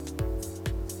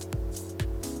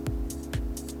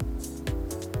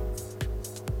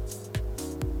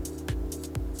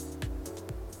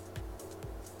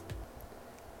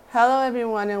Hello,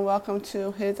 everyone, and welcome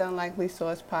to His Unlikely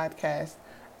Source podcast.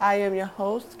 I am your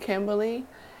host, Kimberly,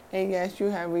 and yes, you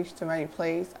have reached the right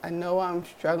place. I know I'm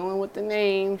struggling with the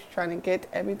names, trying to get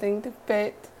everything to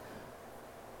fit.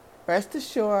 Rest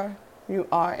assured, you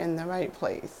are in the right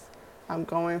place. I'm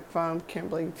going from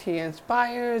Kimberly T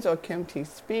Inspires or Kim T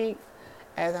Speaks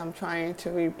as I'm trying to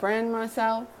rebrand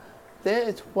myself. There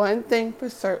is one thing for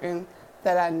certain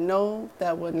that I know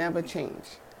that will never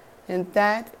change, and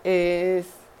that is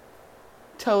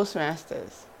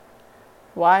Toastmasters.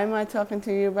 Why am I talking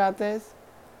to you about this?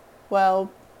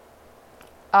 Well,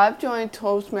 I've joined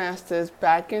Toastmasters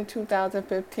back in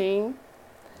 2015,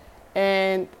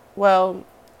 and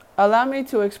allow me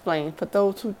to explain for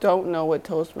those who don't know what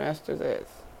Toastmasters is.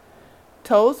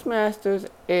 Toastmasters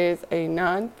is a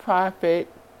nonprofit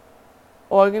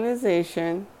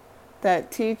organization that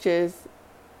teaches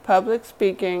public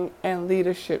speaking and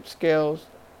leadership skills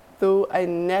through a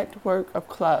network of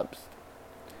clubs.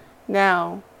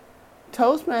 Now,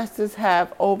 Toastmasters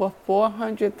have over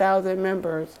 400,000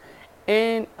 members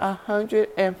in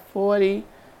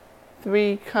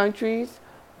 143 countries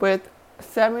with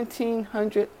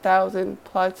 1,700,000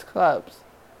 plus clubs.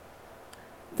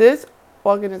 This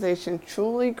organization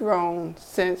truly grown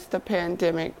since the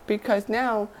pandemic because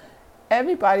now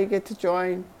everybody gets to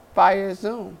join via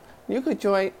Zoom. You could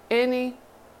join any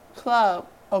club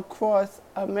across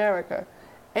America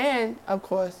and, of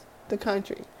course, the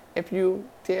country. If you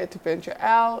dare to venture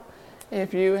out,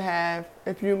 if you're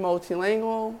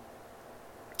multilingual,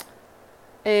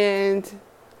 and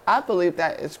I believe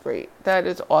that is great. That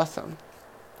is awesome.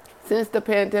 Since the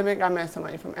pandemic, I met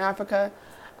somebody from Africa.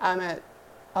 I met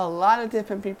a lot of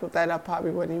different people that I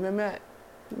probably wouldn't even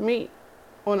meet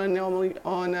on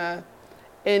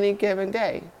any given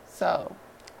day. So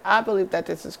I believe that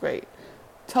this is great.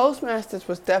 Toastmasters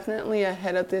was definitely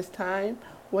ahead of this time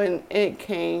when it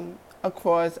came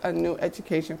across a new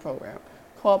education program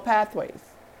called Pathways.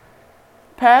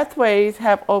 Pathways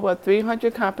have over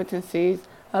 300 competencies,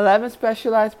 11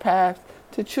 specialized paths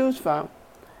to choose from,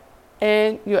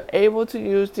 and you're able to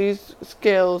use these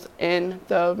skills in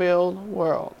the real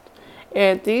world.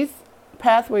 And these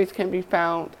pathways can be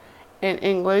found in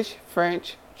English,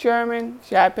 French, German,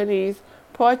 Japanese,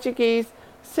 Portuguese,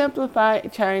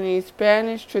 simplified Chinese,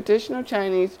 Spanish, traditional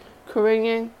Chinese,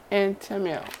 Korean, and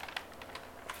Tamil.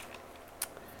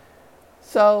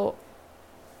 So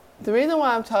the reason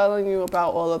why I'm telling you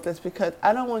about all of this because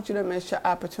I don't want you to miss your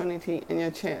opportunity and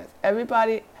your chance.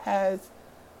 Everybody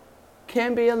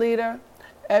can be a leader.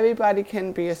 Everybody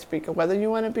can be a speaker. Whether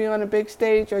you want to be on a big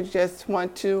stage or just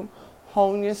want to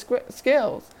hone your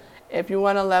skills. If you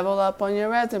want to level up on your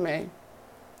resume,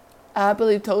 I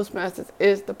believe Toastmasters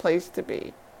is the place to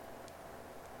be.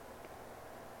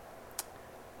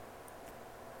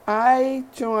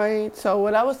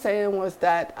 What I was saying was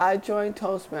that I joined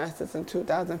Toastmasters in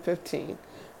 2015.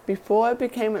 Before it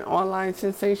became an online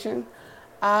sensation,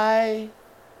 I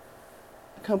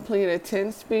completed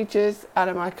 10 speeches out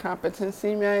of my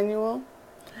competency manual,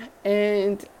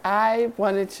 and I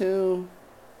wanted to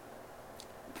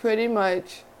pretty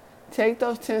much take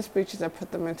those 10 speeches and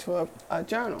put them into a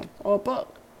journal or a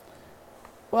book.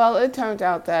 Well, it turned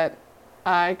out that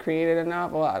I created a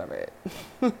novel out of it.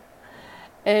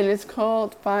 And it's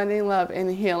called Finding Love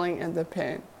and Healing in the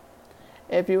Pen.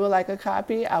 If you would like a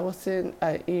copy, I will send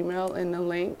an email in the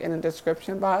link in the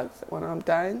description box when I'm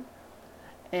done.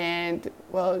 And,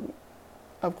 well,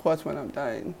 of course, when I'm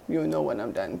done, you'll know when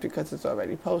I'm done because it's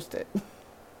already posted.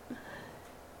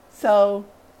 So,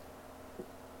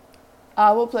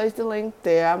 I will place the link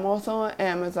there. I'm also on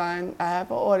Amazon. I have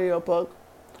an audiobook.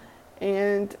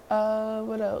 And,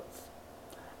 what else?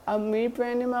 I'm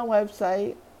rebranding my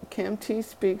website,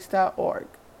 kimtspeaks.org.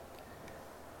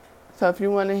 So if you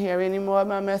want to hear any more of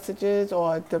my messages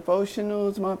or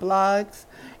devotionals, my blogs,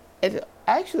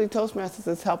 Toastmasters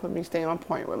is helping me stay on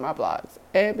point with my blogs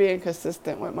and being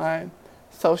consistent with my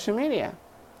social media.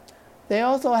 They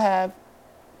also have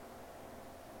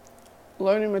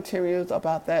learning materials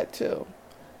about that too,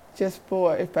 just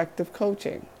for effective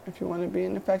coaching. If you want to be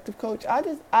an effective coach,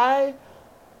 I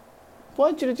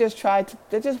want you to just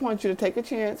want you to take a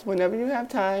chance whenever you have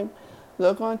time.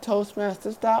 Look on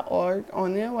Toastmasters.org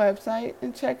on their website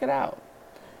and check it out.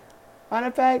 Matter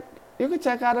of fact, you can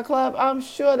check out a club. I'm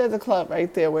sure there's a club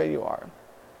right there where you are.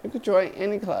 You could join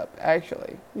any club,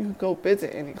 actually. You can go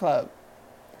visit any club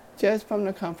just from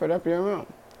the comfort of your room.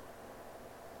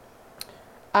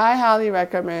 I highly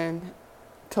recommend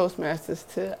Toastmasters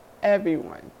to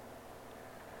everyone.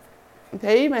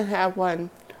 They even have one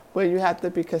where you have to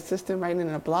be consistent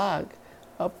writing a blog.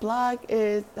 A blog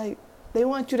is like, they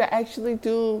want you to actually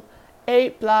do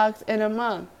 8 blogs in a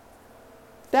month.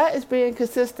 That is being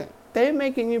consistent. They're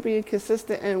making you be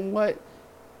consistent in what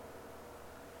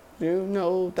you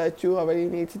know that you already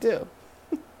need to do.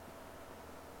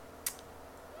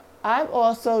 I've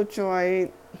also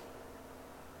joined.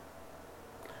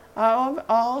 I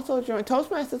also joined.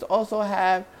 Toastmasters also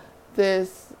have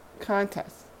this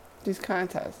contest. These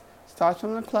contests starts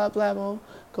from the club level,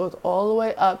 goes all the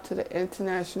way up to the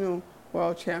international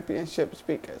world championship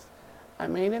speakers. I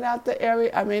made it out the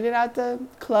area. I made it out the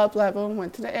club level.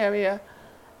 Went to the area.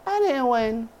 I didn't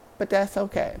win, but that's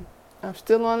okay. I'm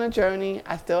still on a journey.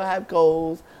 I still have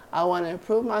goals. I want to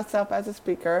improve myself as a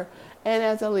speaker and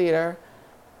as a leader.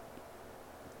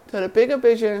 So the bigger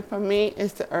vision for me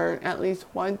is to earn at least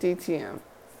one DTM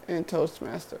in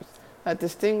Toastmasters, a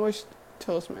distinguished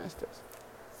Toastmasters.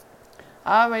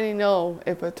 I already know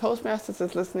if a Toastmasters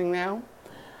is listening now,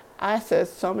 I said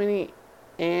so many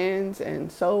ands and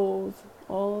so's,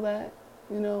 all that,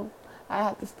 I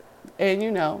have to,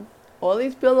 and all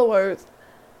these filler words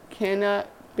cannot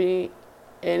be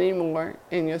anymore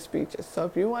in your speeches. So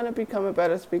if you want to become a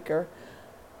better speaker,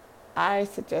 I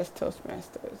suggest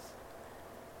Toastmasters.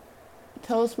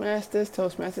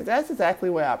 Toastmasters, that's exactly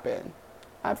where I've been.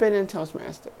 I've been in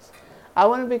Toastmasters. I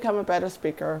want to become a better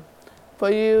speaker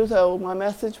for you so my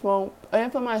message won't,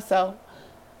 and for myself,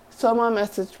 so my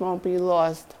message won't be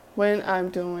lost when I'm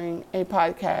doing a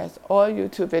podcast or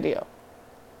YouTube video.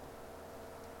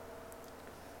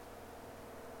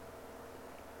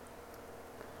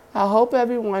 I hope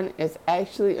everyone is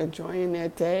actually enjoying their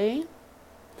day.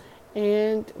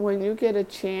 And when you get a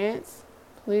chance,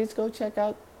 please go check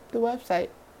out the website,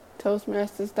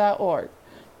 Toastmasters.org.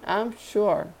 I'm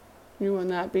sure you will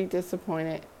not be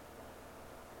disappointed